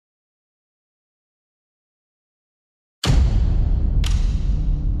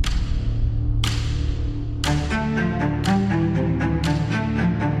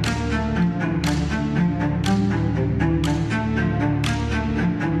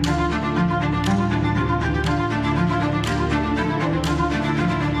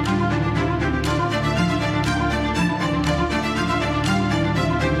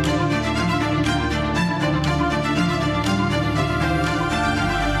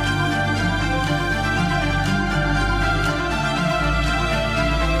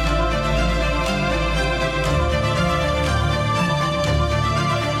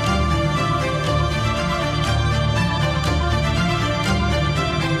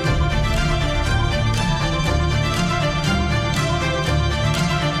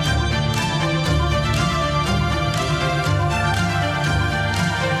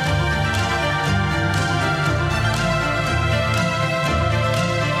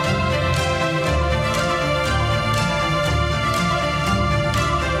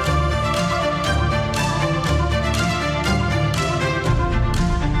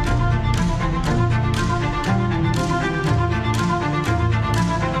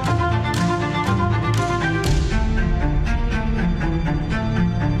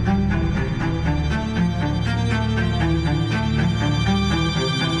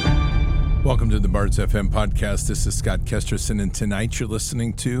Crossroads FM podcast. This is Scott Kesterson, and tonight you're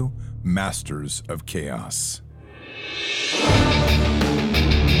listening to Masters of Chaos.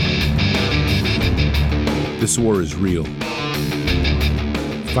 This war is real.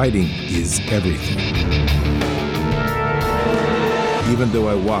 Fighting is everything. Even though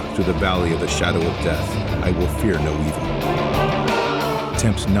I walk through the valley of the shadow of death, I will fear no evil.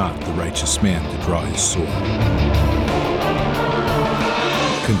 Tempt not the righteous man to draw his sword.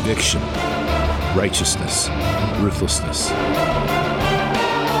 Conviction, righteousness, ruthlessness.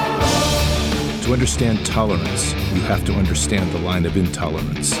 To understand tolerance, you have to understand the line of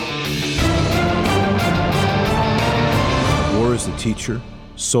intolerance. War is the teacher,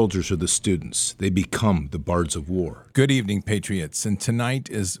 soldiers are the students. They become the bards of war. Good evening, Patriots. And tonight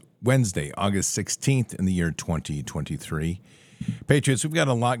is Wednesday, August 16th in the year 2023. Patriots, we've got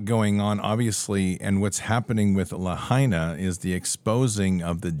a lot going on, obviously, and what's happening with Lahaina is the exposing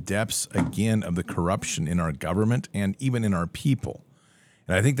of the depths, again, of the corruption in our government and even in our people.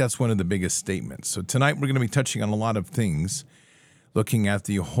 And I think that's one of the biggest statements. So tonight we're going to be touching on a lot of things, looking at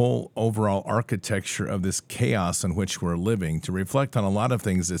the whole overall architecture of this chaos in which we're living, to reflect on a lot of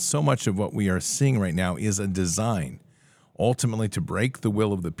things that so much of what we are seeing right now is a design, ultimately to break the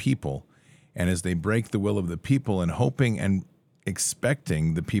will of the people. And as they break the will of the people and hoping and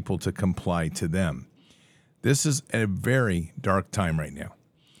expecting the people to comply to them. This is a very dark time right now.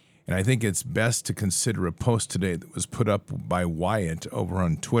 And I think it's best to consider a post today that was put up by Wyatt over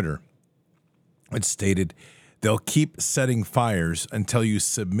on Twitter. It stated, "They'll keep setting fires until you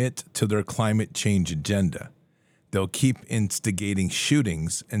submit to their climate change agenda. They'll keep instigating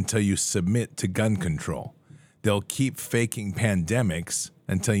shootings until you submit to gun control. They'll keep faking pandemics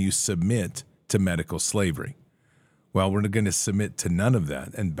until you submit to medical slavery." Well, we're going to submit to none of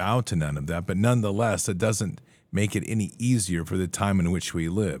that and bow to none of that, but nonetheless, it doesn't make it any easier for the time in which we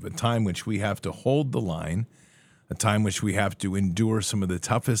live, a time which we have to hold the line, a time which we have to endure some of the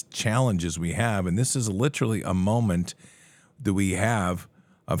toughest challenges we have, and this is literally a moment that we have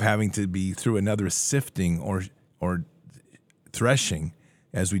of having to be through another sifting or threshing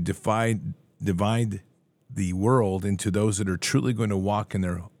as we divide the world into those that are truly going to walk in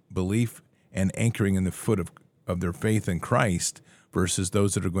their belief and anchoring in the foot of their faith in Christ versus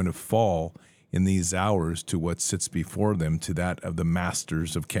those that are going to fall in these hours to what sits before them, to that of the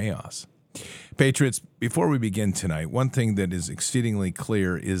masters of chaos. Patriots, before we begin tonight, one thing that is exceedingly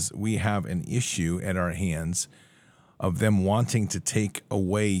clear is we have an issue at our hands of them wanting to take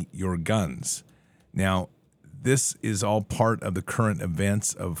away your guns. Now, this is all part of the current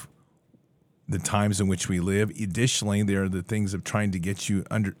events of the times in which we live. Additionally, there are the things of trying to get you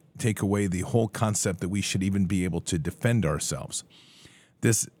take away the whole concept that we should even be able to defend ourselves.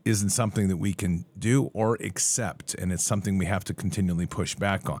 This isn't something that we can do or accept, and it's something we have to continually push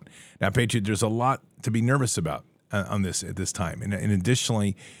back on. Now, Patriot, there's a lot to be nervous about on this at this time. And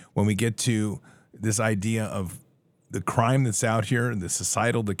additionally, when we get to this idea of the crime that's out here, the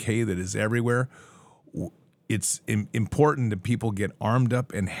societal decay that is everywhere, it's important that people get armed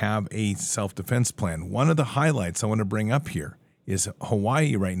up and have a self-defense plan. One of the highlights I want to bring up here is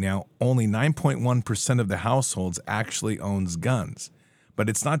Hawaii right now, only 9.1% of the households actually owns guns. But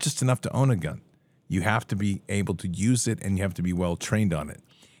it's not just enough to own a gun. You have to be able to use it, and you have to be well trained on it.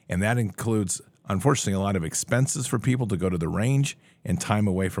 And that includes, unfortunately, a lot of expenses for people to go to the range and time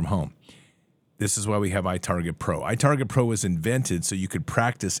away from home. This is why we have iTarget Pro. iTarget Pro was invented so you could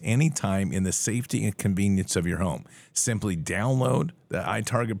practice anytime in the safety and convenience of your home. Simply download the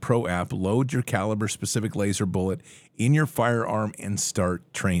iTarget Pro app, load your caliber-specific laser bullet in your firearm, and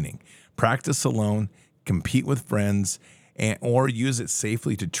start training. Practice alone, compete with friends, or use it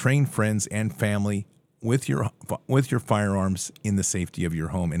safely to train friends and family with your firearms in the safety of your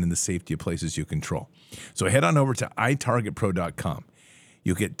home and in the safety of places you control. So head on over to itargetpro.com.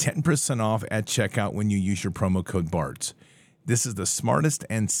 You'll get 10% off at checkout when you use your promo code BARDS. This is the smartest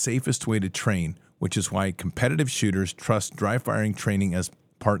and safest way to train, which is why competitive shooters trust dry firing training as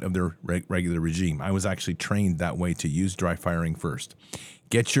part of their regular regime. I was actually trained that way to use dry firing first.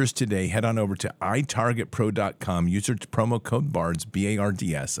 Get yours today. Head on over to itargetpro.com. Use your promo code BARDS,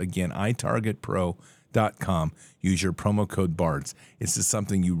 B-A-R-D-S. Again, itargetpro.com. Use your promo code BARDS. This is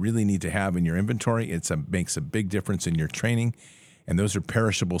something you really need to have in your inventory. It makes a big difference in your training. And those are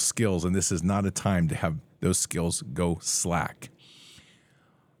perishable skills, and this is not a time to have those skills go slack.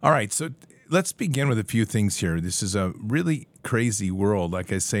 All right, so let's begin with a few things here. This is a really crazy world,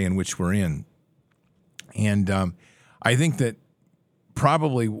 like I say, in which we're in. And I think that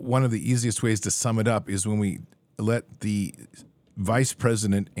probably one of the easiest ways to sum it up is when we let the vice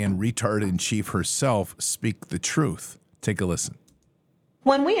president and retard in chief herself speak the truth. Take a listen.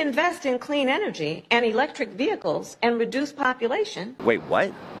 When we invest in clean energy and electric vehicles and reduce population. Wait,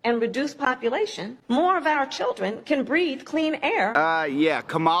 what? And reduce population, more of our children can breathe clean air. Yeah,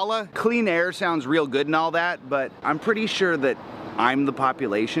 Kamala, clean air sounds real good and all that, but I'm pretty sure that I'm the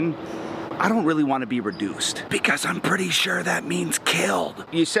population. I don't really want to be reduced, because I'm pretty sure that means killed.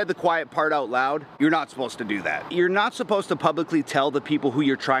 You said the quiet part out loud. You're not supposed to do that. You're not supposed to publicly tell the people who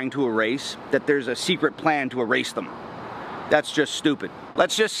you're trying to erase that there's a secret plan to erase them. That's just stupid.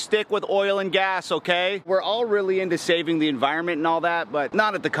 Let's just stick with oil and gas, okay? We're all really into saving the environment and all that, but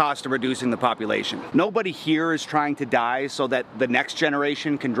not at the cost of reducing the population. Nobody here is trying to die so that the next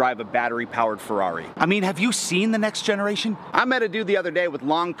generation can drive a battery-powered Ferrari. I mean, have you seen the next generation? I met a dude the other day with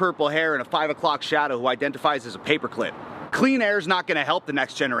long purple hair and a 5 o'clock shadow who identifies as a paperclip. Clean air is not gonna help the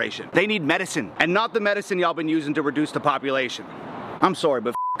next generation. They need medicine, and not the medicine y'all been using to reduce the population. I'm sorry,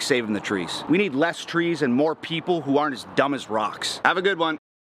 but saving the trees. We need less trees and more people who aren't as dumb as rocks. Have a good one.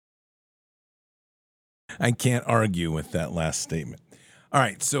 I can't argue with that last statement. All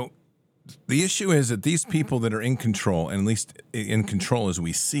right, so the issue is that these people that are in control, and at least in control as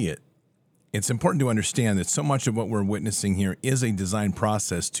we see it, it's important to understand that so much of what we're witnessing here is a design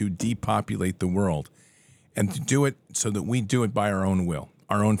process to depopulate the world, and to do it so that we do it by our own will,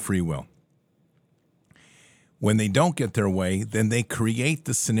 our own free will. When they don't get their way, then they create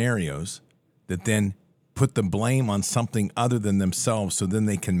the scenarios that then put the blame on something other than themselves, so then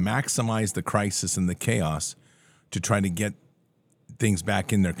they can maximize the crisis and the chaos to try to get things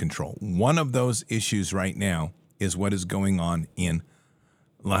back in their control. One of those issues right now is what is going on in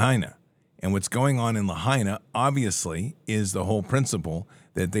Lahaina. And what's going on in Lahaina, obviously, is the whole principle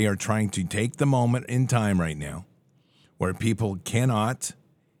that they are trying to take the moment in time right now where people cannot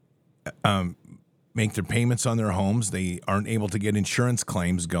make their payments on their homes. They aren't able to get insurance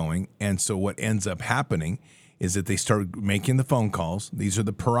claims going. And so what ends up happening is that they start making the phone calls. These are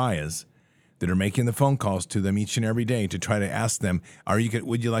the pariahs that are making the phone calls to them each and every day to try to ask them,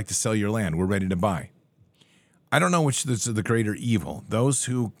 would you like to sell your land? We're ready to buy. I don't know which is the greater evil, those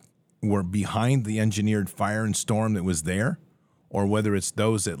who were behind the engineered fire and storm that was there, or whether it's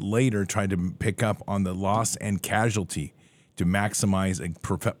those that later tried to pick up on the loss and casualty to maximize a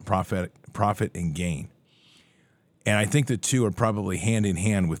profit and gain. And I think the two are probably hand in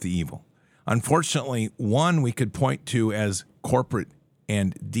hand with the evil. Unfortunately, one we could point to as corporate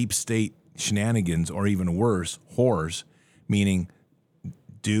and deep state shenanigans, or even worse, horrors, meaning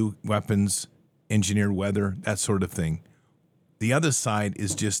do weapons, engineered weather, that sort of thing. The other side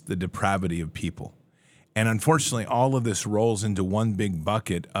is just the depravity of people. And unfortunately, all of this rolls into one big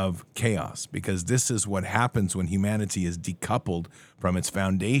bucket of chaos, because this is what happens when humanity is decoupled from its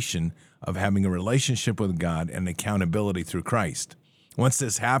foundation of having a relationship with God and accountability through Christ. Once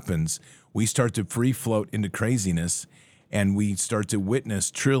this happens, we start to free float into craziness, and we start to witness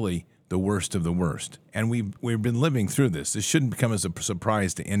truly the worst of the worst. And we've been living through this. This shouldn't come as a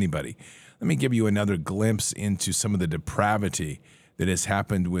surprise to anybody. Let me give you another glimpse into some of the depravity that has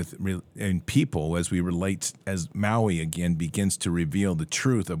happened in people as we relate, as Maui again begins to reveal the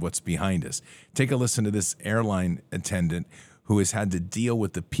truth of what's behind us. Take a listen to this airline attendant who has had to deal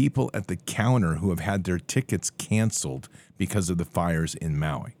with the people at the counter who have had their tickets canceled because of the fires in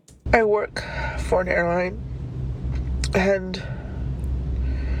Maui. I work for an airline, and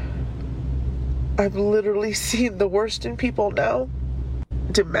I've literally seen the worst in people now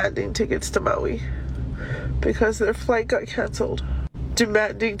demanding tickets to Maui because their flight got canceled.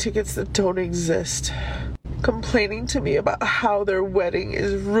 Demanding tickets that don't exist, complaining to me about how their wedding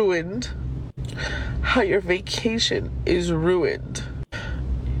is ruined, how your vacation is ruined.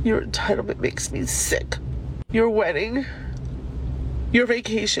 Your entitlement makes me sick. Your wedding, your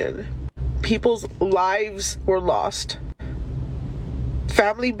vacation, people's lives were lost,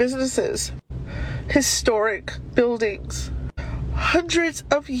 family businesses, historic buildings, hundreds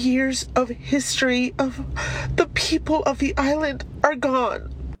of years of history of the people of the island are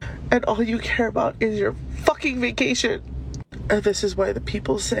gone. And all you care about is your fucking vacation. And this is why the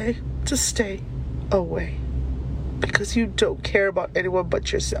people say to stay away. Because you don't care about anyone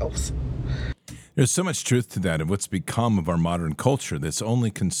but yourselves. There's so much truth to that, of what's become of our modern culture that's only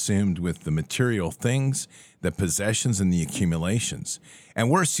consumed with the material things, the possessions, and the accumulations. And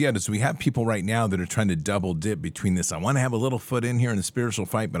worse yet is we have people right now that are trying to double dip between this. I want to have a little foot in here in the spiritual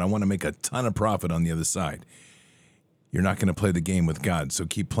fight, but I want to make a ton of profit on the other side. You're not going to play the game with God, so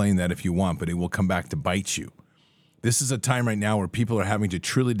keep playing that if you want, but it will come back to bite you. This is a time right now where people are having to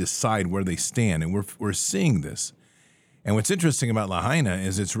truly decide where they stand, and we're seeing this. And what's interesting about Lahaina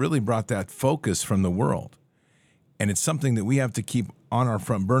is it's really brought that focus from the world. And it's something that we have to keep on our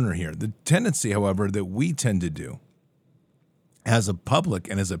front burner here. The tendency, however, that we tend to do as a public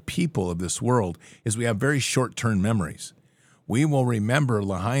and as a people of this world is we have very short-term memories. We will remember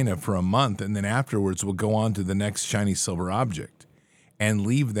Lahaina for a month, and then afterwards we'll go on to the next shiny silver object and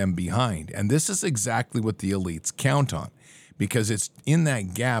leave them behind. And this is exactly what the elites count on, because it's in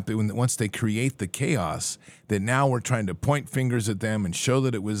that gap that once they create the chaos, that now we're trying to point fingers at them and show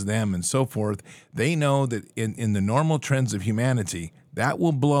that it was them and so forth. They know that in the normal trends of humanity, that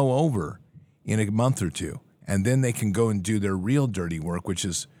will blow over in a month or two. And then they can go and do their real dirty work, which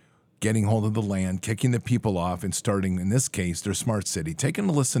is getting hold of the land, kicking the people off, and starting, in this case, their smart city. Take a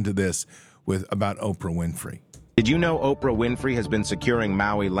listen to this about Oprah Winfrey. Did you know Oprah Winfrey has been securing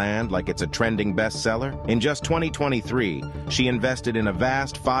Maui land like it's a trending bestseller? In just 2023, she invested in a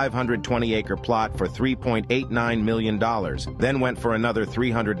vast 520-acre plot for $3.89 million, then went for another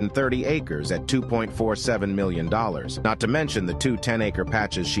 330 acres at $2.47 million, not to mention the two 10-acre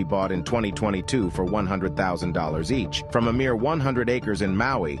patches she bought in 2022 for $100,000 each. From a mere 100 acres in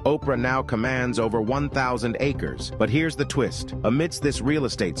Maui, Oprah now commands over 1,000 acres. But here's the twist. Amidst this real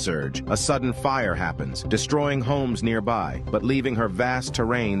estate surge, a sudden fire happens, destroying homes nearby, but leaving her vast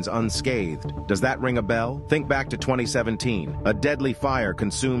terrains unscathed. Does that ring a bell? Think back to 2017. A deadly fire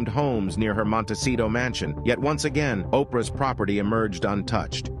consumed homes near her Montecito mansion, yet once again, Oprah's property emerged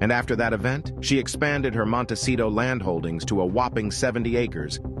untouched. And after that event, she expanded her Montecito land holdings to a whopping 70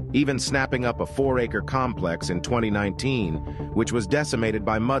 acres, even snapping up a 4-acre complex in 2019, which was decimated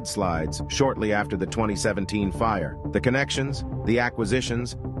by mudslides shortly after the 2017 fire. The connections, the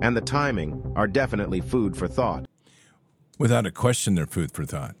acquisitions, and the timing are definitely food for thought. Without a question, they're food for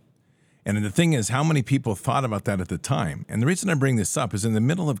thought. And the thing is, how many people thought about that at the time? And the reason I bring this up is in the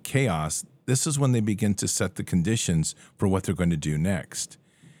middle of chaos, this is when they begin to set the conditions for what they're going to do next.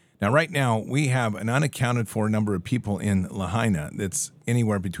 Now, right now, we have an unaccounted for number of people in Lahaina that's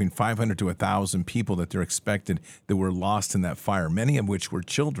anywhere between 500 to 1,000 people that they're expected that were lost in that fire, many of which were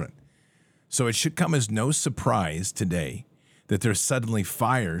children. So it should come as no surprise today that there's suddenly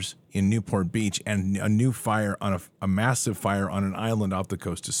fires in Newport Beach and a new fire on a massive fire on an island off the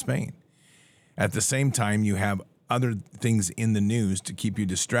coast of Spain. At the same time, you have other things in the news to keep you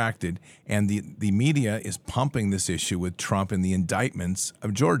distracted, and the media is pumping this issue with Trump and the indictments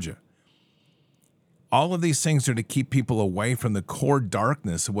of Georgia. All of these things are to keep people away from the core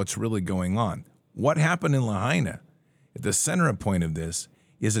darkness of what's really going on. What happened in Lahaina, at the center point of this,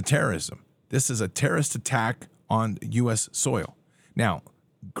 is a terrorism. This is a terrorist attack on U.S. soil. Now,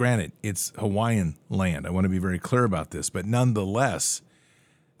 granted, it's Hawaiian land. I want to be very clear about this, but nonetheless,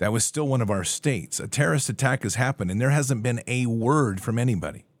 that was still one of our states. A terrorist attack has happened, and there hasn't been a word from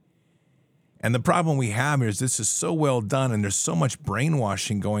anybody. And the problem we have is this is so well done, and there's so much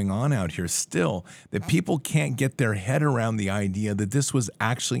brainwashing going on out here still that people can't get their head around the idea that this was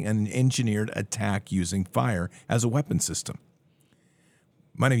actually an engineered attack using fire as a weapon system.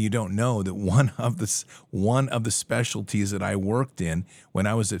 Many of you don't know that one of the specialties that I worked in when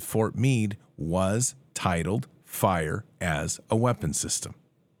I was at Fort Meade was titled Fire as a Weapon System.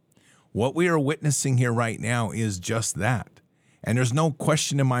 What we are witnessing here right now is just that. And there's no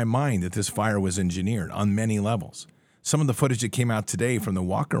question in my mind that this fire was engineered on many levels. Some of the footage that came out today from the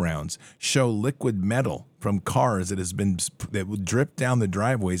walkarounds show liquid metal from cars that would drip down the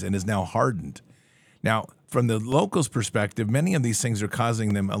driveways and is now hardened. Now, from the locals' perspective, many of these things are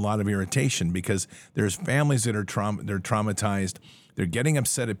causing them a lot of irritation because there's families that are they're traumatized. They're getting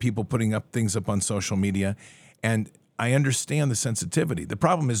upset at people putting up things up on social media, and I understand the sensitivity. The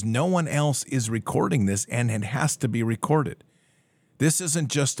problem is no one else is recording this, and it has to be recorded. This isn't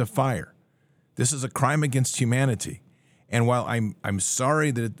just a fire. This is a crime against humanity. And while I'm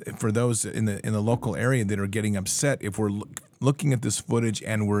sorry that for those in the local area that are getting upset, if we're looking at this footage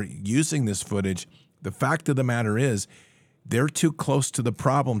and we're using this footage, the fact of the matter is they're too close to the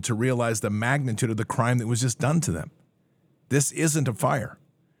problem to realize the magnitude of the crime that was just done to them. This isn't a fire.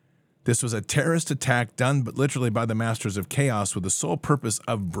 This was a terrorist attack done but literally by the masters of chaos with the sole purpose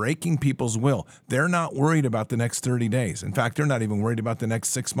of breaking people's will. They're not worried about the next 30 days. In fact, they're not even worried about the next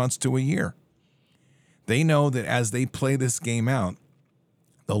 6 months to a year. They know that as they play this game out,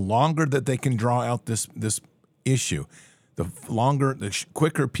 the longer that they can draw out this issue, the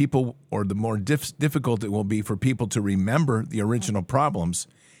quicker people, or the more difficult it will be for people to remember the original problems.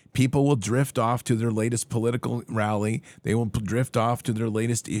 People will drift off to their latest political rally. They will drift off to their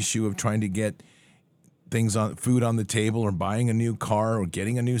latest issue of trying to get food on the table, or buying a new car, or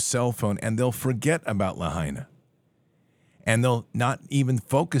getting a new cell phone, and they'll forget about Lahaina. And they'll not even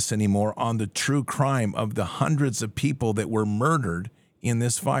focus anymore on the true crime of the hundreds of people that were murdered in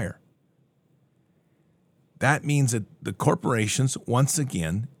this fire. That means that the corporations, once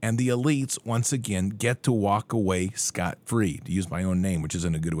again, and the elites, once again, get to walk away scot-free, to use my own name, which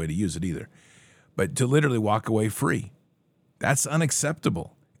isn't a good way to use it either, but to literally walk away free. That's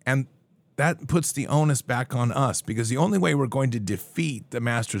unacceptable. And that puts the onus back on us, because the only way we're going to defeat the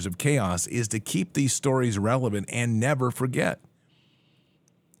Masters of Chaos is to keep these stories relevant and never forget.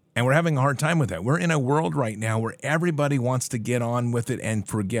 And we're having a hard time with that. We're in a world right now where everybody wants to get on with it and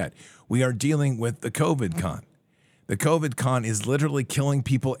forget. We are dealing with the COVID con. The COVID con is literally killing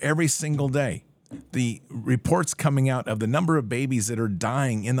people every single day. The reports coming out of the number of babies that are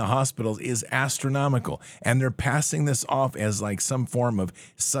dying in the hospitals is astronomical. And they're passing this off as like some form of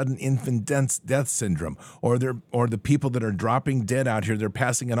sudden infant death syndrome. Or the people that are dropping dead out here, they're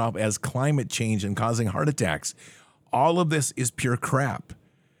passing it off as climate change and causing heart attacks. All of this is pure crap.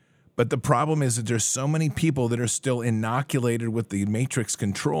 But the problem is that there's so many people that are still inoculated with the matrix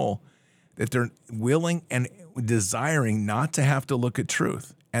control that they're willing and desiring not to have to look at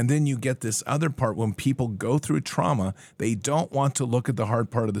truth. And then you get this other part when people go through trauma, they don't want to look at the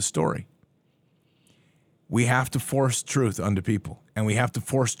hard part of the story. We have to force truth onto people, and we have to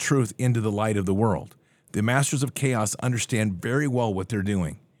force truth into the light of the world. The Masters of Chaos understand very well what they're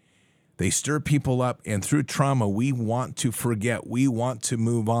doing. They stir people up, and through trauma, we want to forget. We want to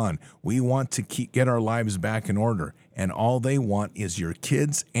move on. We want to get our lives back in order. And all they want is your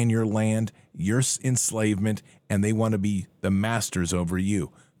kids and your land, your enslavement, and they want to be the masters over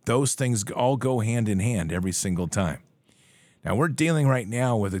you. Those things all go hand in hand every single time. Now, we're dealing right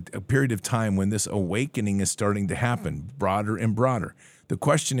now with a period of time when this awakening is starting to happen, broader and broader. The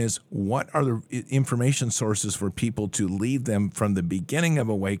question is, what are the information sources for people to lead them from the beginning of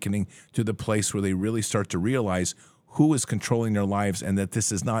awakening to the place where they really start to realize who is controlling their lives and that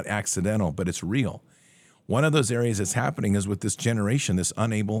this is not accidental, but it's real? One of those areas that's happening is with this generation, this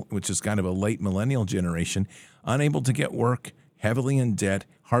unable, which is kind of a late millennial generation, unable to get work, heavily in debt,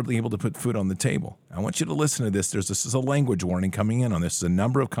 hardly able to put food on the table. I want you to listen to this. This is a language warning coming in on this. There's a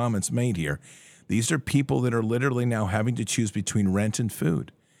number of comments made here. These are people that are literally now having to choose between rent and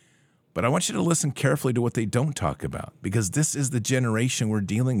food. But I want you to listen carefully to what they don't talk about, because this is the generation we're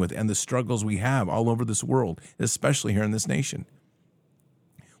dealing with and the struggles we have all over this world, especially here in this nation.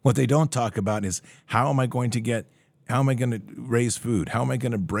 What they don't talk about is how am I going to raise food? How am I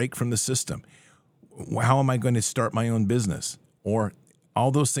going to break from the system? How am I going to start my own business? Or all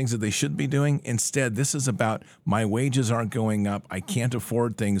those things that they should be doing. Instead, this is about my wages aren't going up. I can't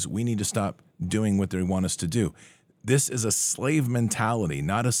afford things. We need to stop doing what they want us to do. This is a slave mentality,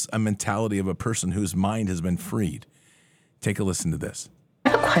 not a mentality of a person whose mind has been freed. Take a listen to this. I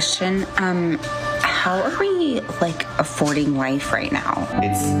have a question. How are we affording life right now?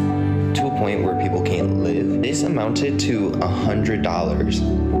 It's to a point where people can't live. This amounted to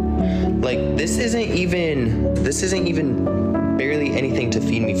 $100. This isn't even barely anything to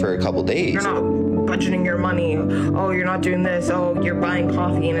feed me for a couple days. You're not budgeting your money. Oh, you're not doing this. Oh, you're buying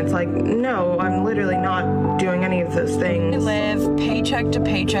coffee. And it's like, no, I'm literally not doing any of those things. I live paycheck to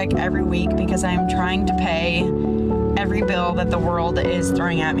paycheck every week because I'm trying to pay every bill that the world is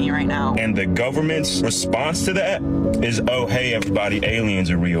throwing at me right now. And the government's response to that is, oh, hey, everybody,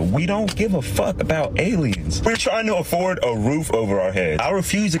 aliens are real. We don't give a fuck about aliens. We're trying to afford a roof over our heads. I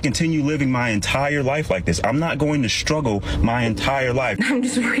refuse to continue living my entire life like this. I'm not going to struggle my entire life. I'm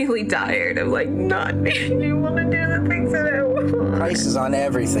just really tired of not being able to do the things that I want. Prices on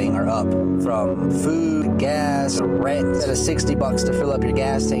everything are up, from food, gas, rent. Instead of $60 to fill up your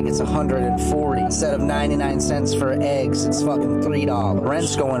gas tank, it's $140. Instead of 99 cents for eggs, it's fucking $3.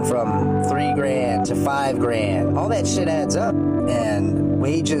 Rent's going from $3,000 to $5,000. All that shit adds up, and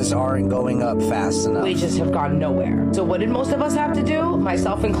wages aren't going up fast enough. Wages have gone nowhere. So what did most of us have to do,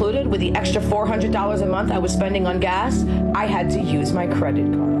 myself included, with the extra $400 a month I was spending on gas? I had to use my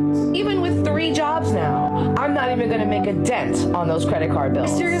credit cards. Even with 3 jobs now, I'm not even gonna make a dent on those credit card bills.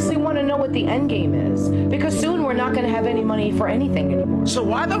 I seriously wanna know what the end game is, because soon we're not gonna have any money for anything anymore. So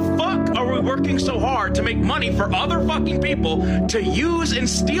why the fuck are we working so hard to make money for other fucking people to use and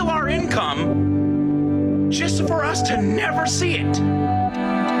steal our income just for us to never see it?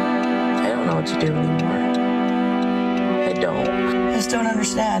 I don't know what to do anymore. I don't. I just don't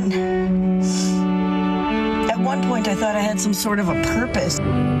understand. At one point, I thought I had some sort of a purpose.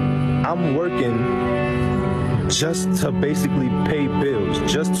 I'm working just to basically pay bills,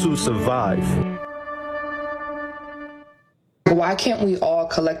 just to survive. Why can't we all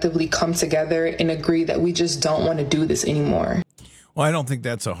collectively come together and agree that we just don't want to do this anymore? Well, I don't think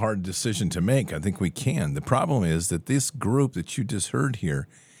that's a hard decision to make. I think we can. The problem is that this group that you just heard here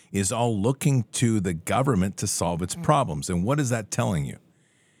is all looking to the government to solve its problems. And what is that telling you?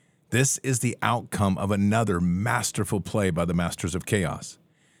 This is the outcome of another masterful play by the masters of chaos.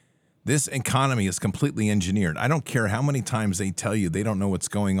 This economy is completely engineered. I don't care how many times they tell you they don't know what's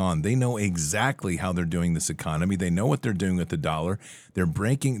going on. They know exactly how they're doing this economy. They know what they're doing with the dollar. They're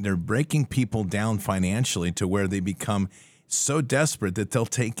breaking people down financially to where they become so desperate that they'll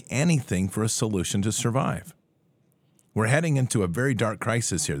take anything for a solution to survive. We're heading into a very dark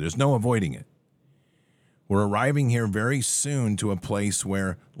crisis here. There's no avoiding it. We're arriving here very soon to a place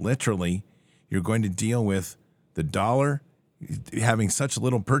where literally you're going to deal with the dollar having such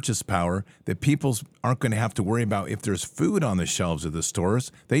little purchase power that people aren't going to have to worry about if there's food on the shelves of the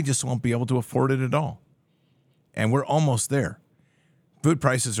stores. They just won't be able to afford it at all. And we're almost there. Food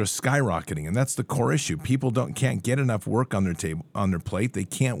prices are skyrocketing, and that's the core issue. People can't get enough work on their plate. They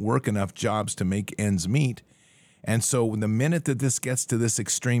can't work enough jobs to make ends meet. And so the minute that this gets to this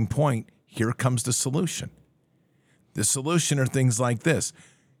extreme point, here comes the solution. The solution are things like this.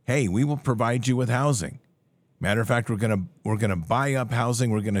 Hey, we will provide you with housing. Matter of fact, we're gonna buy up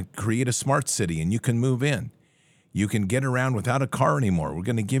housing. We're gonna create a smart city, and you can move in. You can get around without a car anymore. We're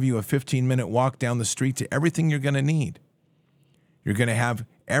gonna give you a 15-minute walk down the street to everything you're gonna need. You're gonna have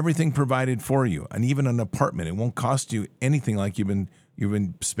everything provided for you, and even an apartment. It won't cost you anything like you've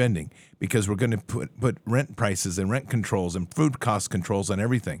been spending, because we're going to put rent prices and rent controls and food cost controls on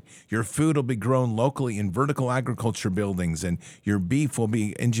everything. Your food will be grown locally in vertical agriculture buildings, and your beef will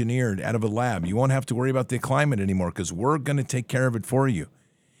be engineered out of a lab. You won't have to worry about the climate anymore because we're going to take care of it for you.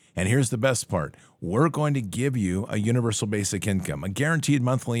 And here's the best part. We're going to give you a universal basic income, a guaranteed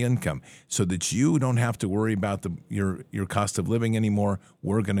monthly income, so that you don't have to worry about your cost of living anymore.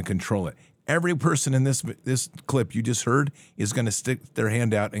 We're going to control it. Every person in this clip you just heard is going to stick their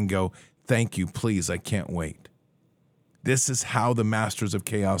hand out and go, thank you, please, I can't wait. This is how the masters of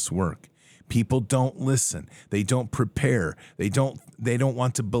chaos work. People don't listen. They don't prepare. They don't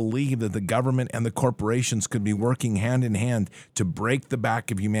want to believe that the government and the corporations could be working hand in hand to break the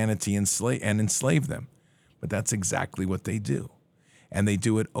back of humanity and enslave them. But that's exactly what they do. And they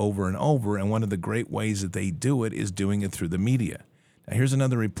do it over and over. And one of the great ways that they do it is doing it through the media. Now, here's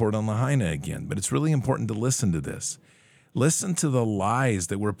another report on Lahaina again, but it's really important to listen to this. Listen to the lies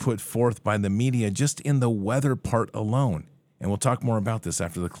that were put forth by the media just in the weather part alone. And we'll talk more about this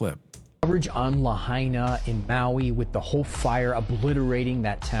after the clip. Coverage on Lahaina in Maui with the whole fire obliterating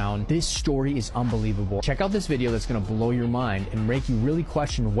that town. This story is unbelievable. Check out this video that's going to blow your mind and make you really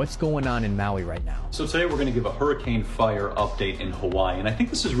question what's going on in Maui right now. So today we're going to give a hurricane fire update in Hawaii, and I think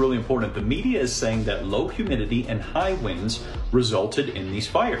this is really important. The media is saying that low humidity and high winds resulted in these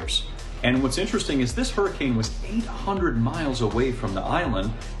fires. And what's interesting is this hurricane was 800 miles away from the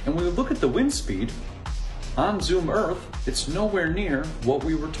island, and when we look at the wind speed on Zoom Earth, it's nowhere near what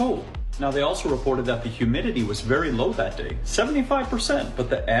we were told. Now, they also reported that the humidity was very low that day, 75%, but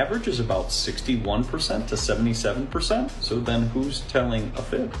the average is about 61% to 77%. So then who's telling a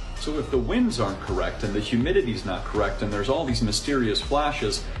fib? So if the winds aren't correct and the humidity's not correct and there's all these mysterious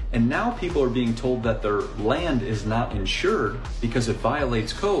flashes, and now people are being told that their land is not insured because it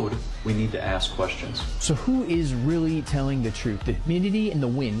violates code, we need to ask questions. So who is really telling the truth? The humidity and the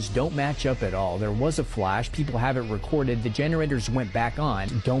winds don't match up at all. There was a flash. People have it recorded. The generators went back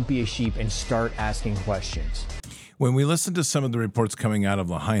on. Don't be a sheep and start asking questions. When we listen to some of the reports coming out of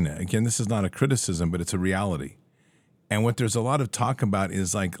Lahaina, again, this is not a criticism, but it's a reality. And what there's a lot of talk about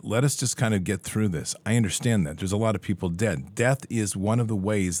is like, let us just kind of get through this. I understand that. There's a lot of people dead. Death is one of the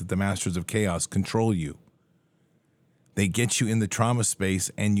ways that the masters of chaos control you. They get you in the trauma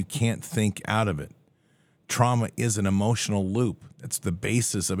space and you can't think out of it. Trauma is an emotional loop. That's the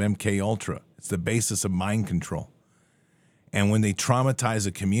basis of MK Ultra. It's the basis of mind control. And when they traumatize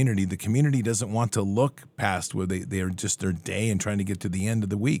a community, the community doesn't want to look past where they are just their day and trying to get to the end of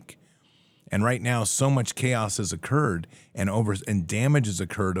the week. And right now, so much chaos has occurred and damage has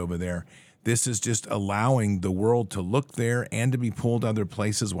occurred over there. This is just allowing the world to look there and to be pulled other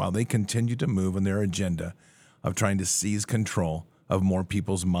places while they continue to move in their agenda of trying to seize control of more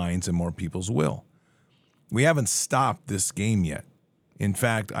people's minds and more people's will. We haven't stopped this game yet. In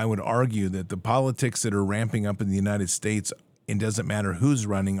fact, I would argue that the politics that are ramping up in the United States, it doesn't matter who's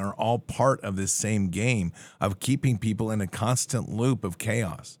running, are all part of this same game of keeping people in a constant loop of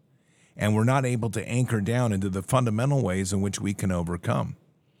chaos. And we're not able to anchor down into the fundamental ways in which we can overcome.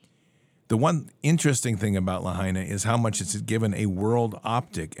 The one interesting thing about Lahaina is how much it's given a world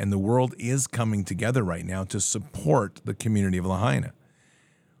optic, and the world is coming together right now to support the community of Lahaina.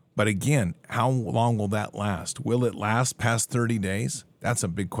 But again, how long will that last? Will it last past 30 days? That's a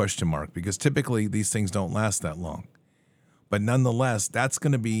big question mark, because typically these things don't last that long. But nonetheless, that's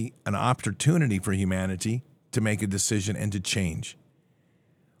going to be an opportunity for humanity to make a decision and to change.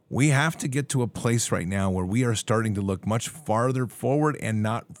 We have to get to a place right now where we are starting to look much farther forward and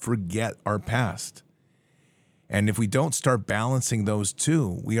not forget our past. And if we don't start balancing those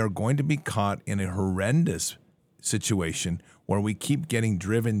two, we are going to be caught in a horrendous situation where we keep getting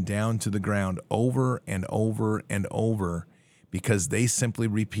driven down to the ground over and over and over because they simply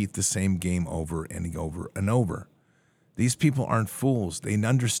repeat the same game over and over and over. These people aren't fools. They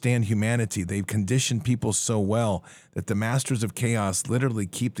understand humanity. They've conditioned people so well that the masters of chaos literally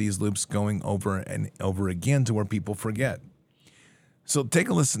keep these loops going over and over again to where people forget. So take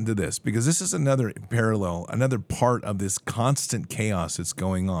a listen to this, because this is another parallel, another part of this constant chaos that's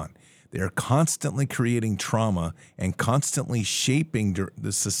going on. They're constantly creating trauma and constantly shaping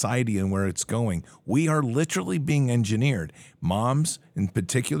the society and where it's going. We are literally being engineered. Moms, in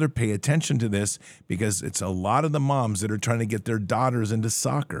particular, pay attention to this, because it's a lot of the moms that are trying to get their daughters into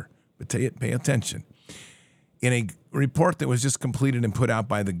soccer. But pay attention. In a report that was just completed and put out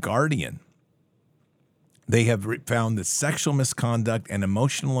by The Guardian, they have found that sexual misconduct and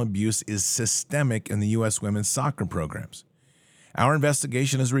emotional abuse is systemic in the U.S. women's soccer programs. Our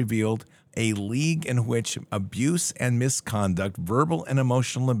investigation has revealed a league in which abuse and misconduct, verbal and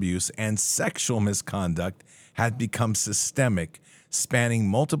emotional abuse, and sexual misconduct had become systemic, spanning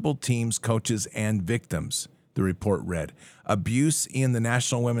multiple teams, coaches, and victims, the report read. Abuse in the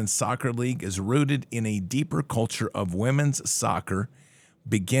National Women's Soccer League is rooted in a deeper culture of women's soccer,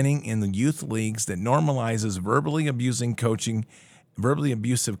 beginning in the youth leagues that normalizes verbally abusive coaching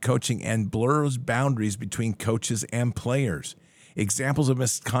and blurs boundaries between coaches and players. Examples of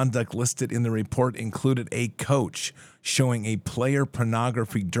misconduct listed in the report included a coach showing a player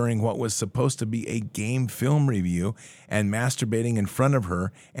pornography during what was supposed to be a game film review and masturbating in front of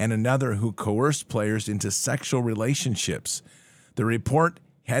her, and another who coerced players into sexual relationships. The report,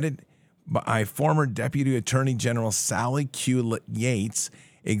 headed by former Deputy Attorney General Sally Q. Yates,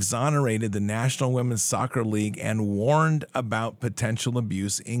 exonerated the National Women's Soccer League and warned about potential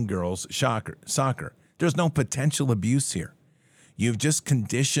abuse in girls' soccer. There's no potential abuse here. You've just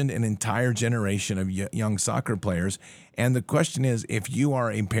conditioned an entire generation of young soccer players. And the question is, if you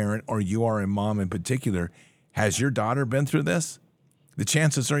are a parent or you are a mom in particular, has your daughter been through this? The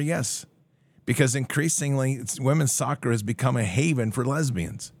chances are yes, because increasingly women's soccer has become a haven for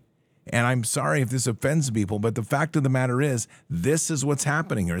lesbians. And I'm sorry if this offends people, but the fact of the matter is, this is what's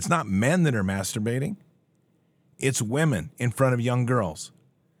happening here. It's not men that are masturbating. It's women in front of young girls.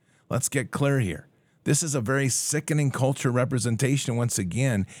 Let's get clear here. This is a very sickening culture representation once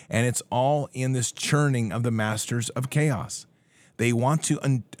again, and it's all in this churning of the masters of chaos. They want to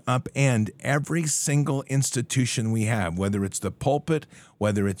upend every single institution we have, whether it's the pulpit,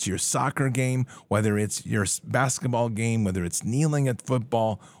 whether it's your soccer game, whether it's your basketball game, whether it's kneeling at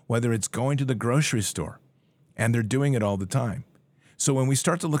football, whether it's going to the grocery store. And they're doing it all the time. So when we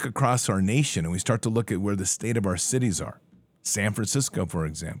start to look across our nation and we start to look at where the state of our cities are, San Francisco, for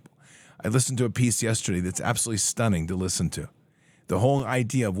example, I listened to a piece yesterday that's absolutely stunning to listen to. The whole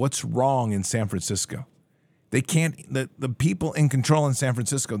idea of what's wrong in San Francisco. They can't, the people in control in San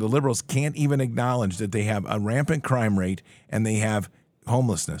Francisco, the liberals, can't even acknowledge that they have a rampant crime rate and they have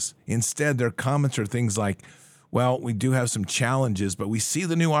homelessness. Instead, their comments are things like, well, we do have some challenges, but we see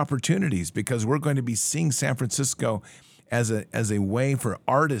the new opportunities because we're going to be seeing San Francisco as a way for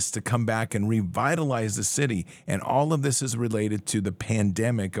artists to come back and revitalize the city. And all of this is related to the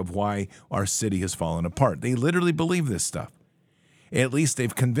pandemic of why our city has fallen apart. They literally believe this stuff. At least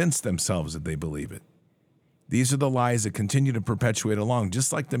they've convinced themselves that they believe it. These are the lies that continue to perpetuate along,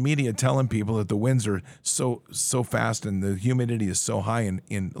 just like the media telling people that the winds are so fast and the humidity is so high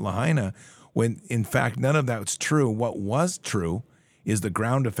in Lahaina, when in fact none of that's true. What was true is the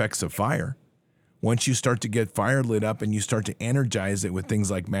ground effects of fire. Once you start to get fire lit up and you start to energize it with things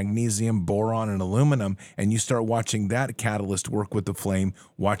like magnesium, boron, and aluminum, and you start watching that catalyst work with the flame,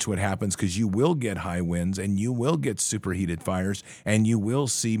 watch what happens, because you will get high winds and you will get superheated fires and you will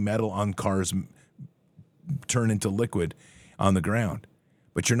see metal on cars turn into liquid on the ground.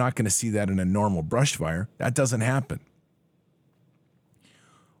 But you're not going to see that in a normal brush fire. That doesn't happen.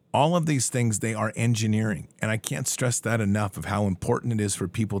 All of these things, they are engineering. And I can't stress that enough of how important it is for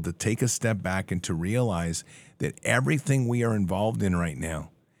people to take a step back and to realize that everything we are involved in right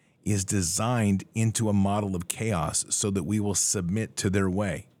now is designed into a model of chaos so that we will submit to their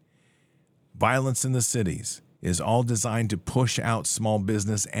way. Violence in the cities is all designed to push out small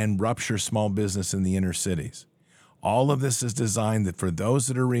business and rupture small business in the inner cities. All of this is designed that for those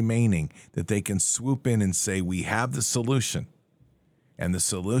that are remaining, that they can swoop in and say, we have the solution. And the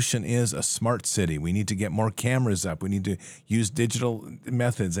solution is a smart city. We need to get more cameras up. We need to use digital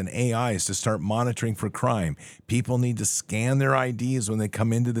methods and AIs to start monitoring for crime. People need to scan their IDs when they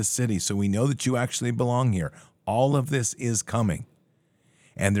come into the city so we know that you actually belong here. All of this is coming.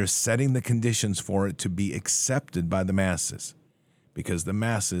 And they're setting the conditions for it to be accepted by the masses. Because the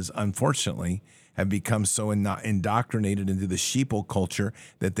masses, unfortunately, have become so indoctrinated into the sheeple culture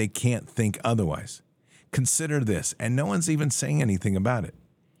that they can't think otherwise. Consider this, and no one's even saying anything about it.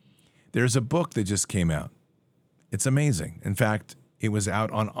 There's a book that just came out. It's amazing. In fact, it was out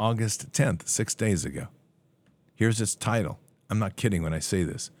on August 10th, 6 days ago. Here's its title. I'm not kidding when I say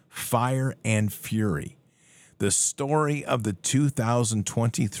this. Fire and Fury. The story of the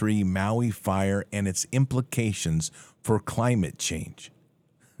 2023 Maui fire and its implications for climate change.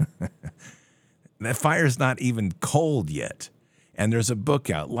 That fire's not even cold yet. And there's a book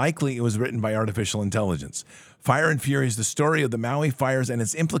out. Likely it was written by artificial intelligence. Fire and Fury is the story of the Maui fires and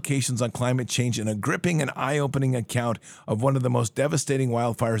its implications on climate change in a gripping and eye-opening account of one of the most devastating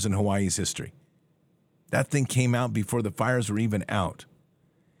wildfires in Hawaii's history. That thing came out before the fires were even out.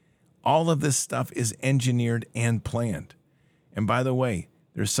 All of this stuff is engineered and planned. And by the way,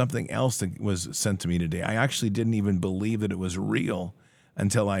 there's something else that was sent to me today. I actually didn't even believe that it was real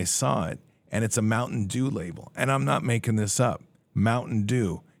until I saw it. And it's a Mountain Dew label. And I'm not making this up. Mountain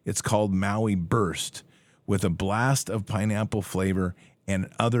Dew. It's called Maui Burst, with a blast of pineapple flavor and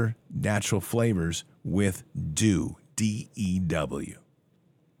other natural flavors with dew, D-E-W.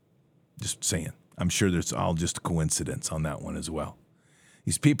 Just saying. I'm sure there's all just coincidence on that one as well.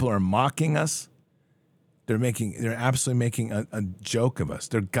 These people are mocking us. They're absolutely making a joke of us.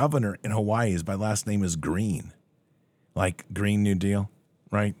 Their governor in Hawaii my last name is Green. Like Green New Deal,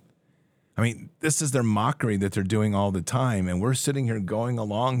 right? I mean, this is their mockery that they're doing all the time, and we're sitting here going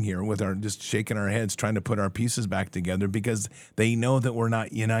along here with just shaking our heads, trying to put our pieces back together because they know that we're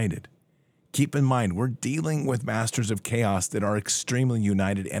not united. Keep in mind, we're dealing with masters of chaos that are extremely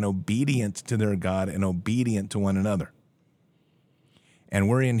united and obedient to their God and obedient to one another. And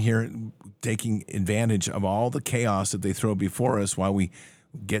we're in here taking advantage of all the chaos that they throw before us while we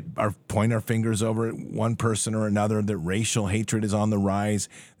point our fingers over at one person or another, that racial hatred is on the rise,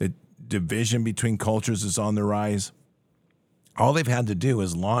 that division between cultures is on the rise. All they've had to do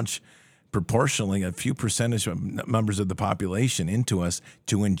is launch proportionally a few percentage numbers of the population into us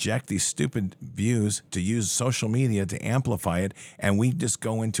to inject these stupid views, to use social media to amplify it, and we just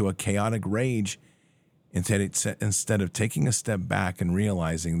go into a chaotic rage instead of taking a step back and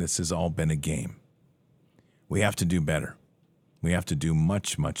realizing this has all been a game. We have to do better. We have to do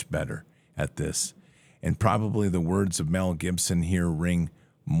much, much better at this. And probably the words of Mel Gibson here ring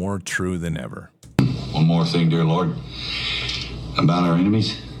more true than ever. One more thing, dear Lord, about our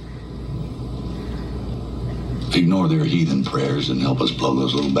enemies. Ignore their heathen prayers and help us blow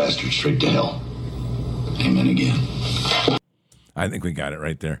those little bastards straight to hell. Amen again. I think we got it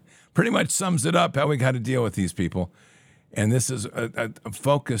right there. Pretty much sums it up how we got to deal with these people. And this is a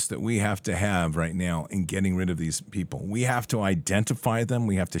focus that we have to have right now in getting rid of these people. We have to identify them.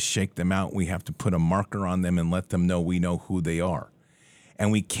 We have to shake them out. We have to put a marker on them and let them know we know who they are.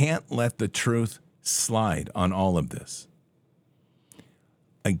 And we can't let the truth slide on all of this.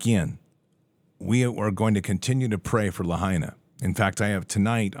 Again, we are going to continue to pray for Lahaina. In fact, I have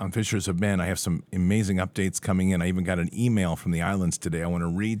tonight on Fishers of Men, I have some amazing updates coming in. I even got an email from the islands today I want to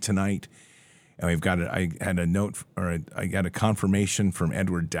read tonight. And I got a confirmation from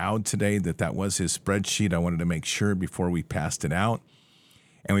Edward Dowd today that was his spreadsheet. I wanted to make sure before we passed it out.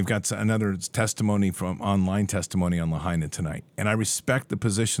 And we've got another testimony from online testimony on Lahaina tonight. And I respect the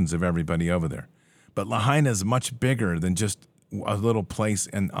positions of everybody over there. But Lahaina is much bigger than just a little place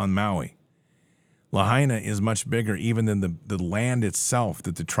on Maui. Lahaina is much bigger even than the land itself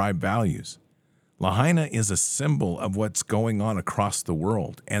that the tribe values. Lahaina is a symbol of what's going on across the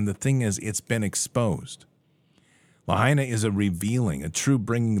world. And the thing is, it's been exposed. Lahaina is a revealing, a true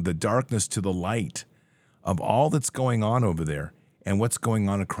bringing the darkness to the light of all that's going on over there and what's going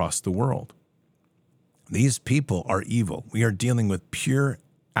on across the world. These people are evil. We are dealing with pure,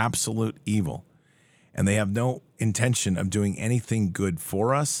 absolute evil. And they have no intention of doing anything good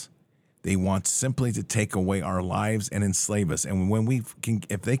for us. They want simply to take away our lives and enslave us. And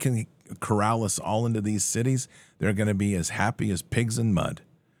if they can corral us all into these cities, they're going to be as happy as pigs in mud.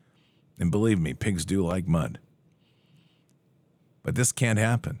 And believe me, pigs do like mud. But this can't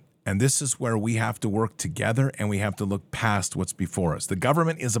happen. And this is where we have to work together and we have to look past what's before us. The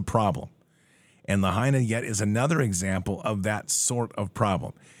government is a problem. And Lahaina yet is another example of that sort of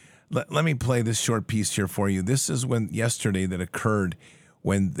problem. Let me play this short piece here for you. This is yesterday that occurred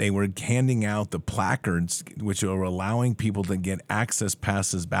when they were handing out the placards, which were allowing people to get access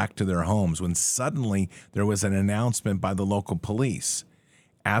passes back to their homes, when suddenly there was an announcement by the local police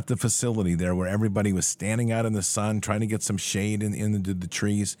at the facility there where everybody was standing out in the sun trying to get some shade into the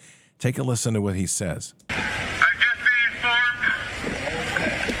trees. Take a listen to what he says.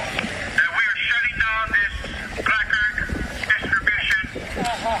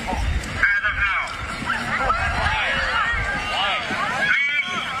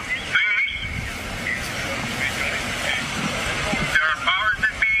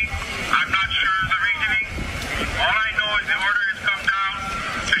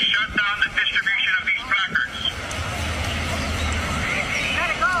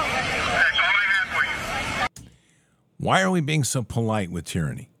 Why are we being so polite with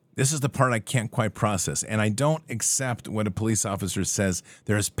tyranny? This is the part I can't quite process, and I don't accept what a police officer says.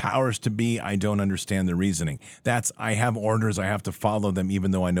 There's powers to be. I don't understand the reasoning. I have orders. I have to follow them even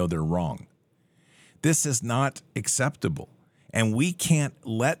though I know they're wrong. This is not acceptable, and we can't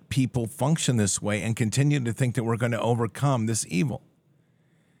let people function this way and continue to think that we're going to overcome this evil.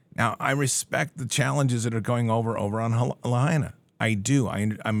 Now, I respect the challenges that are going over on Lahaina. I do.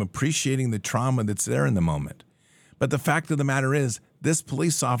 I'm appreciating the trauma that's there in the moment. But the fact of the matter is, this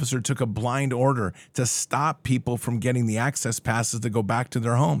police officer took a blind order to stop people from getting the access passes to go back to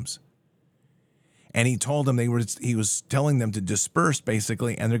their homes. And he told them he was telling them to disperse,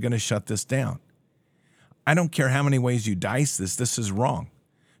 basically, and they're going to shut this down. I don't care how many ways you dice this is wrong.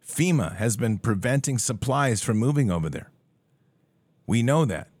 FEMA has been preventing supplies from moving over there. We know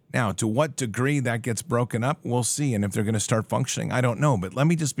that. Now, to what degree that gets broken up, we'll see. And if they're going to start functioning, I don't know. But let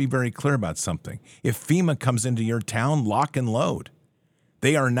me just be very clear about something. If FEMA comes into your town, lock and load.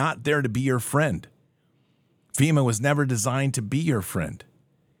 They are not there to be your friend. FEMA was never designed to be your friend.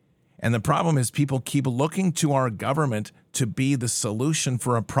 And the problem is people keep looking to our government to be the solution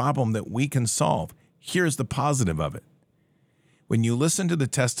for a problem that we can solve. Here's the positive of it. When you listen to the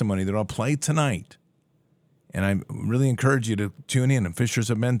testimony that I'll play tonight, and I really encourage you to tune in on Fishers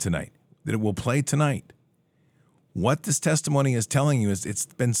of Men tonight, that it will play tonight. What this testimony is telling you is it's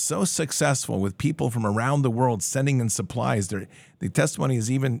been so successful with people from around the world sending in supplies. The testimony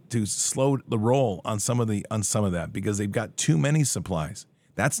is even to slow the roll on some of that because they've got too many supplies.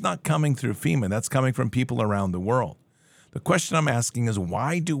 That's not coming through FEMA. That's coming from people around the world. The question I'm asking is,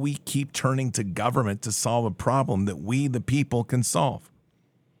 why do we keep turning to government to solve a problem that we, the people, can solve?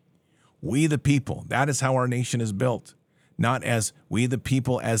 We the people, that is how our nation is built. Not as we the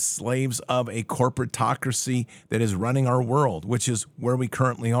people as slaves of a corporatocracy that is running our world, which is where we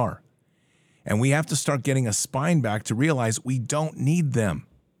currently are. And we have to start getting a spine back to realize we don't need them.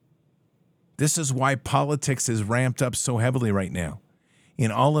 This is why politics is ramped up so heavily right now.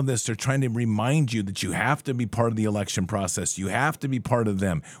 In all of this, they're trying to remind you that you have to be part of the election process. You have to be part of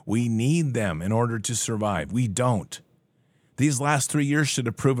them. We need them in order to survive. We don't. These last 3 years should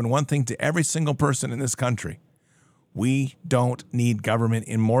have proven one thing to every single person in this country. We don't need government,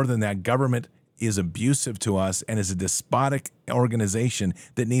 and more than that, government is abusive to us and is a despotic organization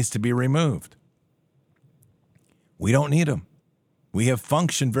that needs to be removed. We don't need them. We have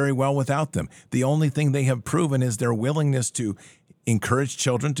functioned very well without them. The only thing they have proven is their willingness to encourage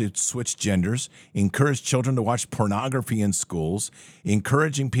children to switch genders, encourage children to watch pornography in schools,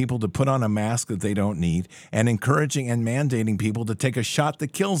 encouraging people to put on a mask that they don't need, and encouraging and mandating people to take a shot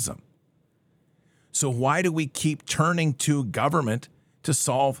that kills them. So why do we keep turning to government to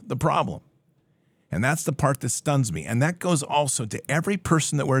solve the problem? And that's the part that stuns me. And that goes also to every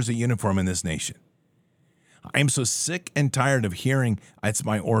person that wears a uniform in this nation. I am so sick and tired of hearing it's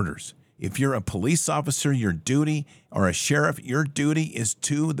my orders. If you're a police officer, your duty, or a sheriff, your duty is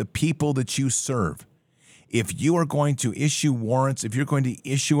to the people that you serve. If you are going to issue warrants, if you're going to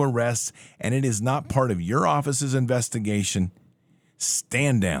issue arrests, and it is not part of your office's investigation,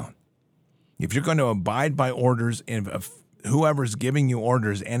 stand down. If you're going to abide by orders, and whoever's giving you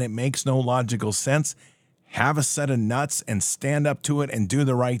orders, and it makes no logical sense, have a set of nuts and stand up to it and do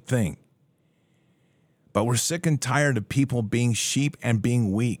the right thing. But we're sick and tired of people being sheep and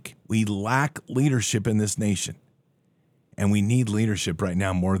being weak. We lack leadership in this nation. And we need leadership right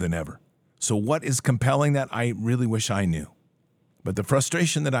now more than ever. So what is compelling that? I really wish I knew. But the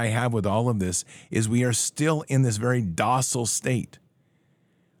frustration that I have with all of this is we are still in this very docile state.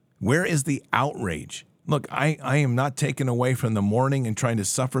 Where is the outrage? Look, I am not taken away from the mourning and trying to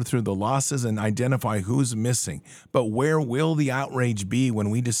suffer through the losses and identify who's missing. But where will the outrage be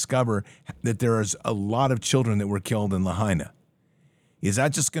when we discover that there is a lot of children that were killed in Lahaina? Is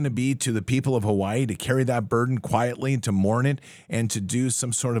that just going to be to the people of Hawaii to carry that burden quietly, to mourn it, and to do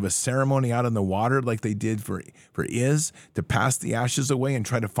some sort of a ceremony out in the water like they did for Iz, to pass the ashes away and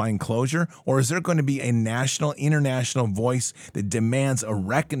try to find closure? Or is there going to be a national, international voice that demands a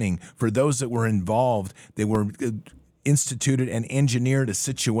reckoning for those that were involved, that were instituted and engineered a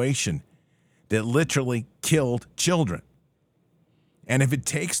situation that literally killed children? And if it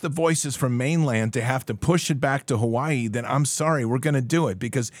takes the voices from mainland to have to push it back to Hawaii, then I'm sorry, we're going to do it,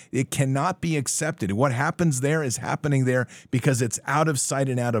 because it cannot be accepted. What happens there is happening there because it's out of sight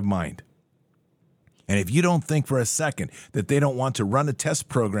and out of mind. And if you don't think for a second that they don't want to run a test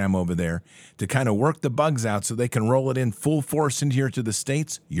program over there to kind of work the bugs out so they can roll it in full force into here to the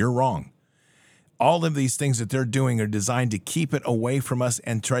States, you're wrong. All of these things that they're doing are designed to keep it away from us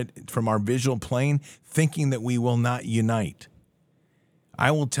and try from our visual plane, thinking that we will not unite. I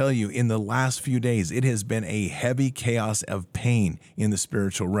will tell you, in the last few days, it has been a heavy chaos of pain in the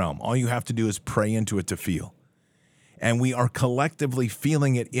spiritual realm. All you have to do is pray into it to feel. And we are collectively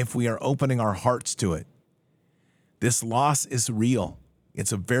feeling it if we are opening our hearts to it. This loss is real.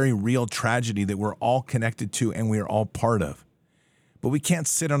 It's a very real tragedy that we're all connected to and we are all part of. But we can't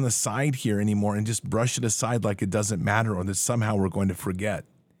sit on the side here anymore and just brush it aside like it doesn't matter or that somehow we're going to forget.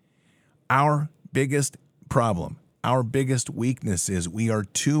 Our biggest problem, our biggest weakness is we are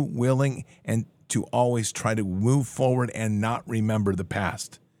too willing and to always try to move forward and not remember the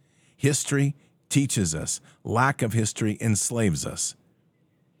past. History teaches us. Lack of history enslaves us.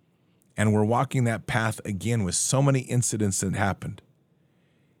 And we're walking that path again with so many incidents that happened.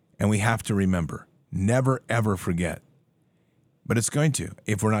 And we have to remember, never, ever forget. But it's going to,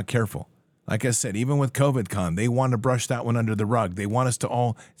 if we're not careful. Like I said, even with COVID-Con, they want to brush that one under the rug. They want us to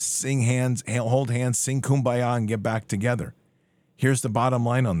all hold hands, sing Kumbaya, and get back together. Here's the bottom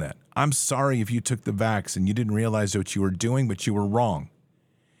line on that. I'm sorry if you took the vax and you didn't realize what you were doing, but you were wrong.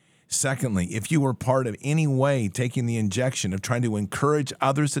 Secondly, if you were part of any way taking the injection, of trying to encourage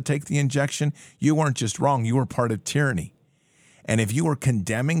others to take the injection, you weren't just wrong, you were part of tyranny. And if you were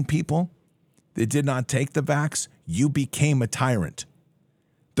condemning people that did not take the vax, you became a tyrant.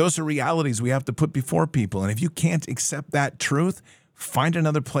 Those are realities we have to put before people. And if you can't accept that truth, find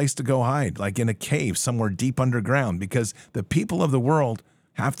another place to go hide, like in a cave somewhere deep underground, because the people of the world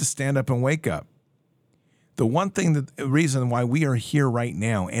have to stand up and wake up. The one thing, the reason why we are here right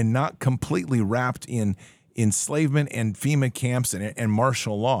now and not completely wrapped in enslavement and FEMA camps and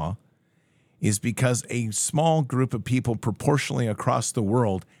martial law is because a small group of people proportionally across the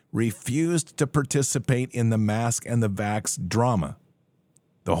world refused to participate in the mask and the vax drama.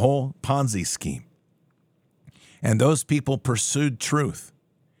 The whole Ponzi scheme. And those people pursued truth.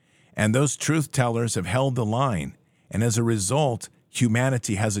 And those truth tellers have held the line. And as a result,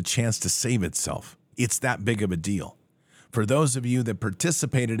 humanity has a chance to save itself. It's that big of a deal. For those of you that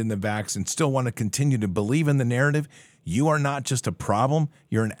participated in the vax and still want to continue to believe in the narrative, you are not just a problem.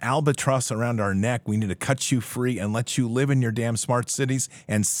 You're an albatross around our neck. We need to cut you free and let you live in your damn smart cities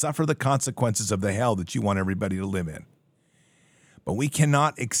and suffer the consequences of the hell that you want everybody to live in. But we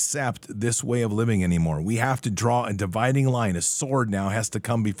cannot accept this way of living anymore. We have to draw a dividing line. A sword now has to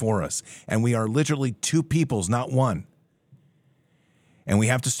come before us. And we are literally two peoples, not one. And we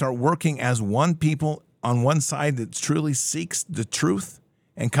have to start working as one people on one side that truly seeks the truth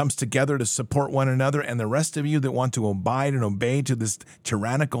and comes together to support one another. And the rest of you that want to abide and obey to this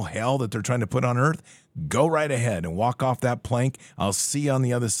tyrannical hell that they're trying to put on earth, go right ahead and walk off that plank. I'll see you on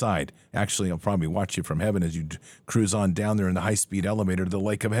the other side. Actually, I'll probably watch you from heaven as you cruise on down there in the high-speed elevator to the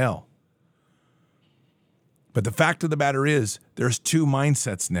lake of hell. But the fact of the matter is, there's two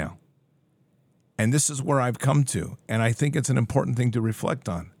mindsets now. And this is where I've come to. And I think it's an important thing to reflect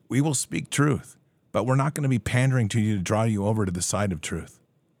on. We will speak truth, but we're not going to be pandering to you to draw you over to the side of truth.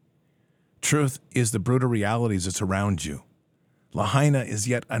 Truth is the brutal realities that's around you. Lahaina is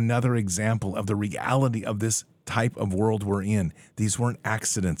yet another example of the reality of this type of world we're in. These weren't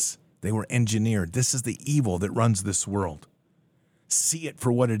accidents. They were engineered. This is the evil that runs this world. See it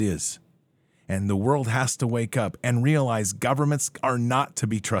for what it is. And the world has to wake up and realize governments are not to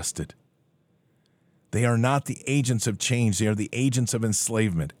be trusted. They are not the agents of change. They are the agents of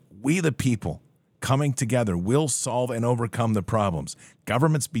enslavement. We, the people, coming together, will solve and overcome the problems.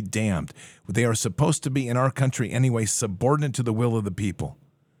 Governments be damned. They are supposed to be, in our country anyway, subordinate to the will of the people.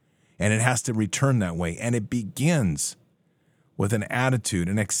 And it has to return that way. And it begins with an attitude,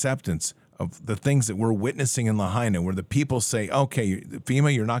 an acceptance of the things that we're witnessing in Lahaina, where the people say, okay,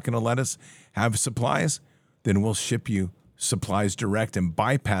 FEMA, you're not going to let us have supplies? Then we'll ship you supplies direct and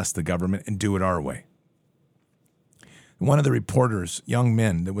bypass the government and do it our way. One of the reporters, young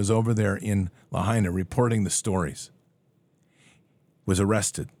men that was over there in Lahaina reporting the stories, was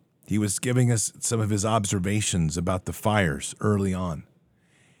arrested. He was giving us some of his observations about the fires early on.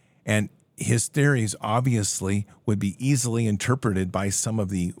 And his theories obviously would be easily interpreted by some of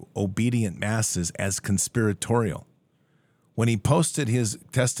the obedient masses as conspiratorial. When he posted his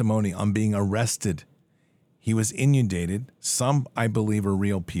testimony on being arrested, he was inundated. Some, I believe, are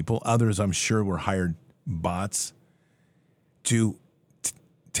real people. Others, I'm sure, were hired bots to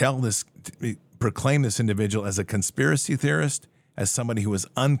proclaim this individual as a conspiracy theorist, as somebody who was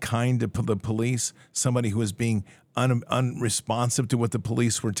unkind to the police, somebody who was being unresponsive to what the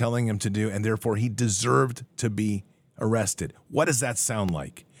police were telling him to do, and therefore he deserved to be arrested. What does that sound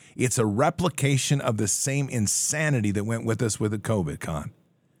like? It's a replication of the same insanity that went with us with the COVID con.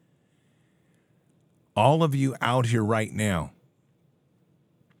 All of you out here right now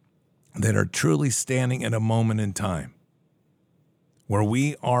that are truly standing at a moment in time where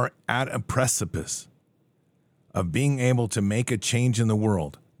we are at a precipice of being able to make a change in the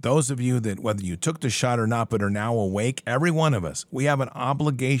world. Those of you that, whether you took the shot or not, but are now awake, every one of us, we have an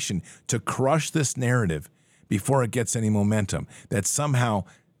obligation to crush this narrative before it gets any momentum, that somehow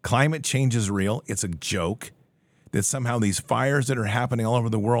climate change is real, it's a joke, that somehow these fires that are happening all over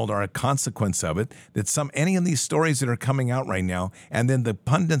the world are a consequence of it, that any of these stories that are coming out right now, and then the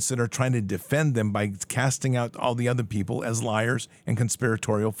pundits that are trying to defend them by casting out all the other people as liars and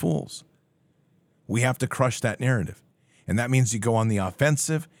conspiratorial fools. We have to crush that narrative. And that means you go on the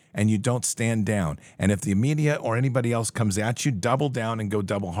offensive and you don't stand down. And if the media or anybody else comes at you, double down and go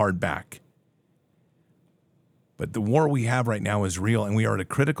double hard back. But the war we have right now is real, and we are at a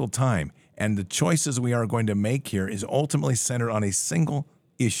critical time. And the choices we are going to make here is ultimately centered on a single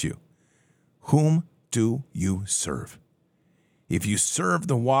issue. Whom do you serve? If you serve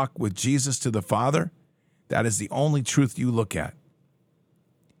the walk with Jesus to the Father, that is the only truth you look at.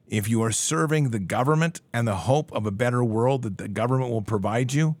 If you are serving the government and the hope of a better world that the government will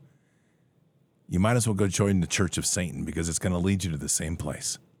provide you, you might as well go join the Church of Satan, because it's going to lead you to the same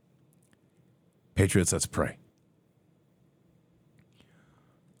place. Patriots, let's pray.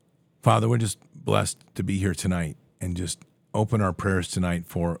 Father, we're just blessed to be here tonight, and just open our prayers tonight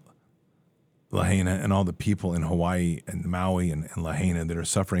for Lahaina and all the people in Hawaii and Maui and Lahaina that are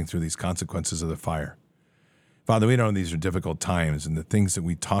suffering through these consequences of the fire. Father, we know these are difficult times, and the things that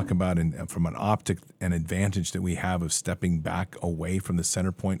we talk about and from an optic and advantage that we have of stepping back away from the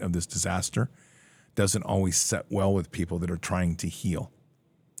center point of this disaster doesn't always set well with people that are trying to heal.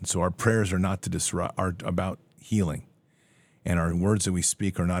 And so our prayers are not to disrupt, are about healing. And our words that we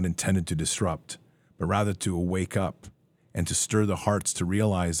speak are not intended to disrupt, but rather to wake up and to stir the hearts to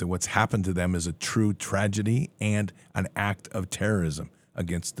realize that what's happened to them is a true tragedy and an act of terrorism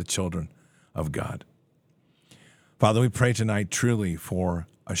against the children of God. Father, we pray tonight truly for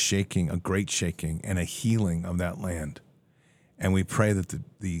a shaking, a great shaking, and a healing of that land. And we pray that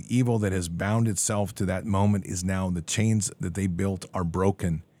the evil that has bound itself to that moment is now, the chains that they built are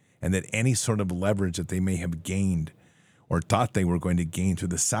broken, and that any sort of leverage that they may have gained or thought they were going to gain through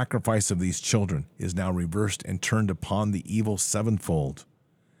the sacrifice of these children is now reversed and turned upon the evil sevenfold.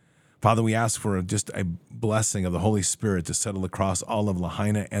 Father, we ask for just a blessing of the Holy Spirit to settle across all of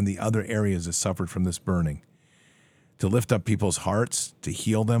Lahaina and the other areas that suffered from this burning, to lift up people's hearts, to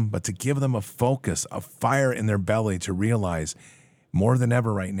heal them, but to give them a focus, a fire in their belly to realize more than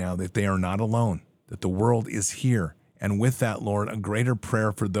ever right now that they are not alone, that the world is here. And with that, Lord, a greater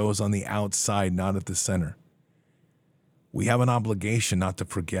prayer for those on the outside, not at the center. We have an obligation not to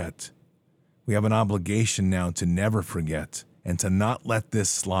forget. We have an obligation now to never forget and to not let this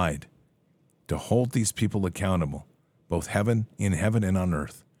slide, to hold these people accountable, both in heaven and on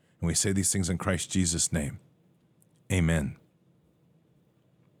earth. And we say these things in Christ Jesus' name. Amen.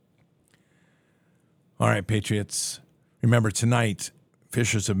 All right, Patriots. Remember, tonight,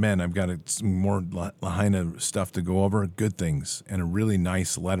 Fishers of Men, I've got some more Lahaina stuff to go over, good things, and a really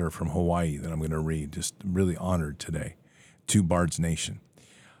nice letter from Hawaii that I'm going to read. Just really honored today to Bard's Nation.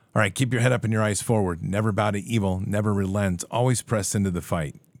 All right, keep your head up and your eyes forward. Never bow to evil, never relent, always press into the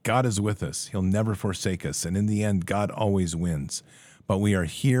fight. God is with us. He'll never forsake us, and in the end, God always wins. But we are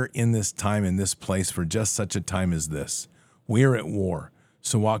here in this time, in this place, for just such a time as this. We are at war,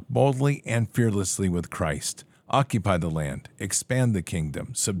 so walk boldly and fearlessly with Christ. Occupy the land, expand the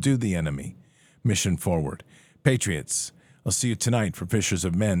kingdom, subdue the enemy. Mission forward. Patriots, I'll see you tonight for Fishers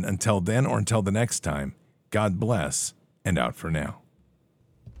of Men. Until then, or until the next time, God bless, and out for now.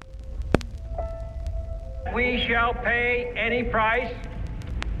 We shall pay any price,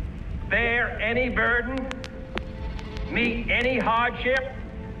 bear any burden, meet any hardship,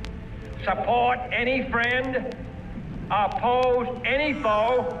 support any friend, oppose any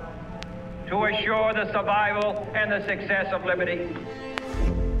foe, to assure the survival and the success of liberty.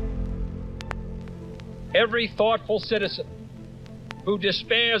 Every thoughtful citizen who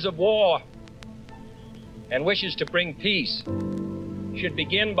despairs of war and wishes to bring peace should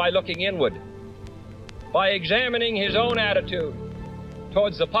begin by looking inward, by examining his own attitude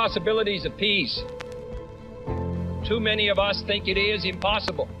towards the possibilities of peace. Too many of us think it is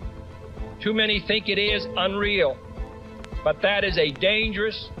impossible. Too many think it is unreal. But that is a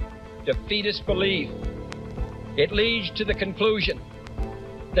dangerous, defeatist belief. It leads to the conclusion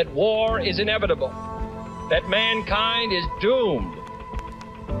that war is inevitable, that mankind is doomed,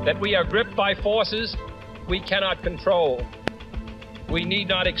 that we are gripped by forces we cannot control. We need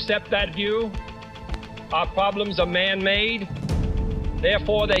not accept that view. Our problems are man-made,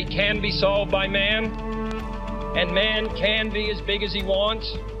 therefore they can be solved by man, and man can be as big as he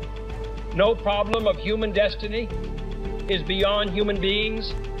wants. No problem of human destiny is beyond human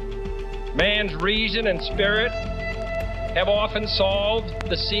beings. Man's reason and spirit have often solved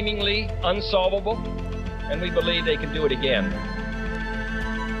the seemingly unsolvable, and we believe they can do it again.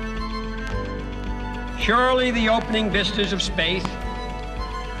 Surely the opening vistas of space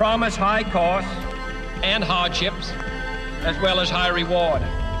promise high costs and hardships, as well as high reward.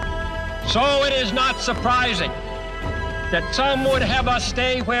 So it is not surprising that some would have us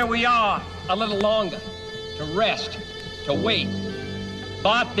stay where we are a little longer, to rest, to wait.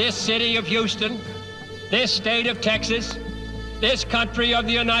 But this city of Houston, this state of Texas, this country of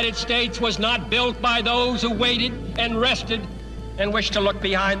the United States was not built by those who waited and rested and wished to look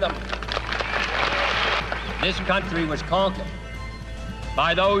behind them. This country was conquered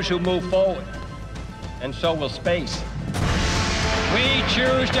by those who move forward, and so will space. We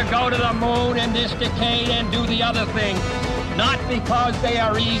choose to go to the moon in this decade and do the other thing, not because they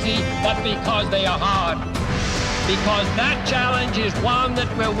are easy, but because they are hard. Because that challenge is one that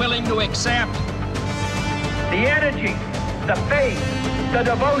we're willing to accept. The energy, the faith, the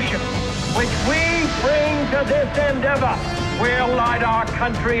devotion which we bring to this endeavor will light our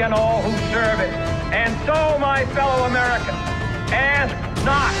country and all who serve it. And so, my fellow Americans, ask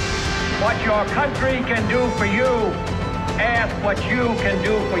not what your country can do for you. Ask what you can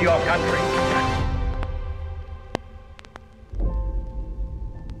do for your country.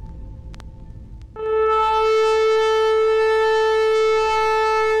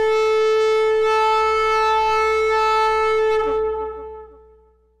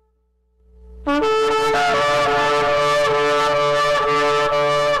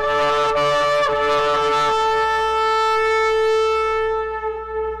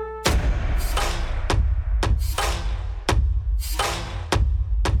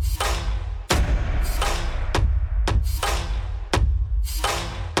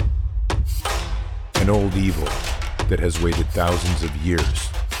 An old evil that has waited thousands of years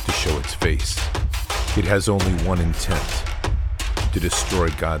to show its face. It has only one intent: to destroy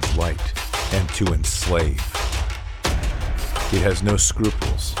God's light and to enslave. It has no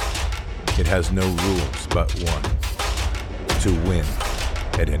scruples. It has no rules but one: to win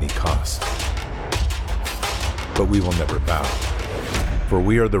at any cost. But we will never bow, for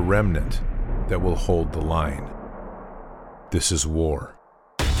we are the remnant that will hold the line. This is war.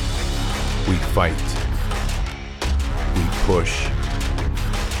 We fight. We push.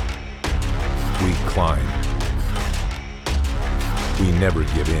 We climb. We never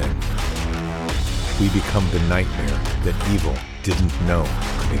give in. We become the nightmare that evil didn't know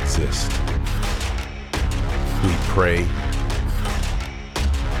could exist. We pray.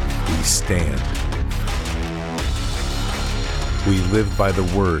 We stand. We live by the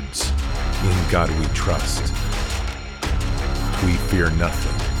words, "In God we trust." We fear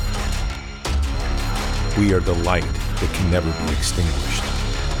nothing. We are the light that can never be extinguished.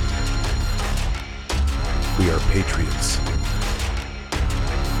 We are patriots.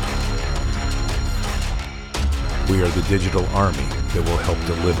 We are the digital army that will help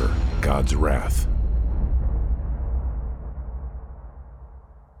deliver God's wrath.